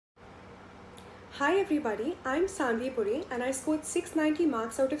Hi everybody, I'm Sanvi Puri and I scored 690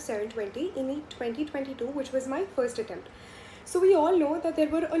 marks out of 720 in NEET 2022, which was my first attempt. So we all know that there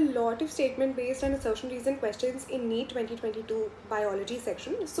were a lot of statement based and assertion reason questions in NEET 2022 biology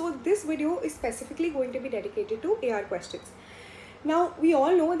section. So this video is specifically going to be dedicated to AR questions. Now we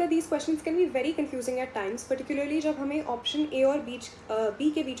all know that these questions can be very confusing at times, particularly जब हमें option A और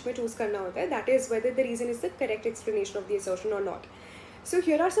B के बीच में choose करना होता है, that is whether the reason is the correct explanation of the assertion or not. So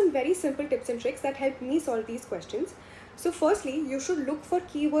here are some very simple tips and tricks that help me solve these questions. So firstly, you should look for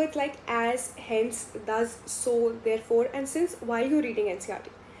keywords like as, hence, thus, so, therefore, and since while you're reading NCERT.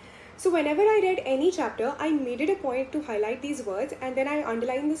 So whenever I read any chapter, I made it a point to highlight these words and then I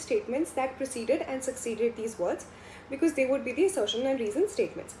underlined the statements that preceded and succeeded these words because they would be the assertion and reason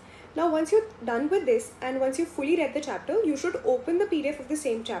statements. Now once you're done with this and once you've fully read the chapter, you should open the PDF of the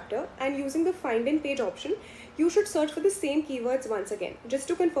same chapter and using the find in page option, you should search for the same keywords once again, just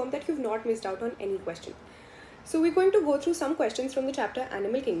to confirm that you've not missed out on any question. So we're going to go through some questions from the chapter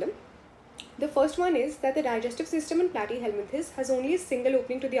Animal Kingdom. The first one is that the digestive system in platyhelminthes has only a single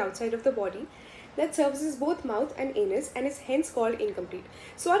opening to the outside of the body that serves as both mouth and anus and is hence called incomplete.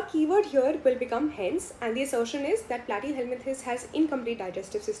 So our keyword here will become hence, and the assertion is that platyhelminthes has incomplete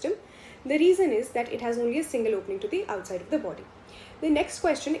digestive system. The reason is that it has only a single opening to the outside of the body. The next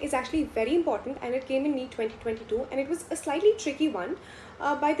question is actually very important and it came in NEET 2022 and it was a slightly tricky one.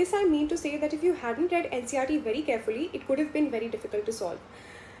 By this I mean to say that if you hadn't read NCERT very carefully, it could have been very difficult to solve.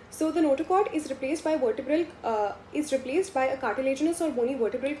 So the notochord is replaced by a cartilaginous or bony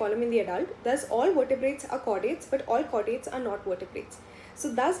vertebral column in the adult. Thus all vertebrates are chordates, but all chordates are not vertebrates.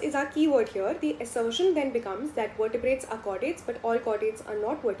 So thus is our keyword here. The assertion then becomes that vertebrates are chordates, but all chordates are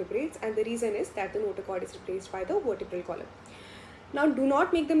not vertebrates, and the reason is that the notochord is replaced by the vertebral column. Now do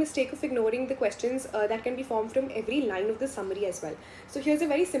not make the mistake of ignoring the questions that can be formed from every line of the summary as well. So here's a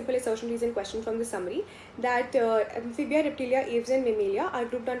very simple assertion reason question from the summary that Amphibia, Reptilia, Aves and Mammalia are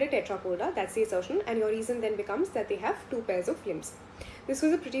grouped under Tetrapoda. That's the assertion, and your reason then becomes that they have 2 pairs of limbs. This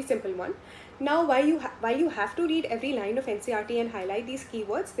was a pretty simple one. Now while you have to read every line of NCERT and highlight these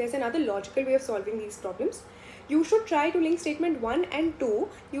keywords, there's another logical way of solving these problems. You should try to link statement 1 and 2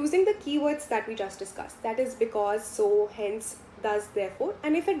 using the keywords that we just discussed. That is because, so, hence, thus, therefore,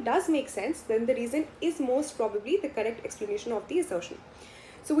 and if it does make sense, then the reason is most probably the correct explanation of the assertion.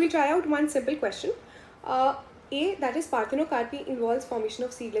 So we'll try out one simple question. A, that is parthenocarpy involves formation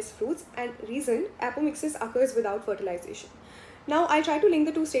of seedless fruits, and reason, apomixis occurs without fertilization. Now I'll try to link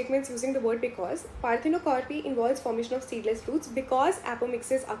the two statements using the word because. Parthenocarpy involves formation of seedless fruits because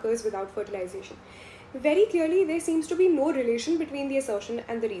apomixis occurs without fertilization. Very clearly, there seems to be no relation between the assertion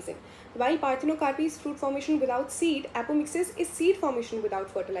and the reason. While parthenocarpy is fruit formation without seed, apomixis is seed formation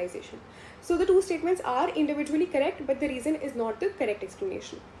without fertilization. So the two statements are individually correct, but the reason is not the correct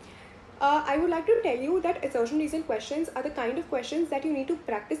explanation. I would like to tell you that assertion reason questions are the kind of questions that you need to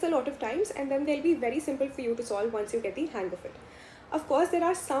practice a lot of times, and then they'll be very simple for you to solve once you get the hang of it. Of course, there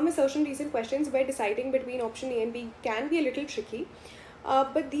are some assertion reason questions where deciding between option A and B can be a little tricky.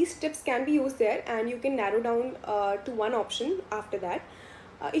 But these tips can be used there and you can narrow down to one option after that.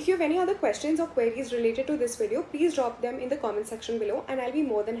 If you have any other questions or queries related to this video, please drop them in the comment section below and I'll be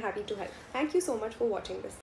more than happy to help. Thank you so much for watching this.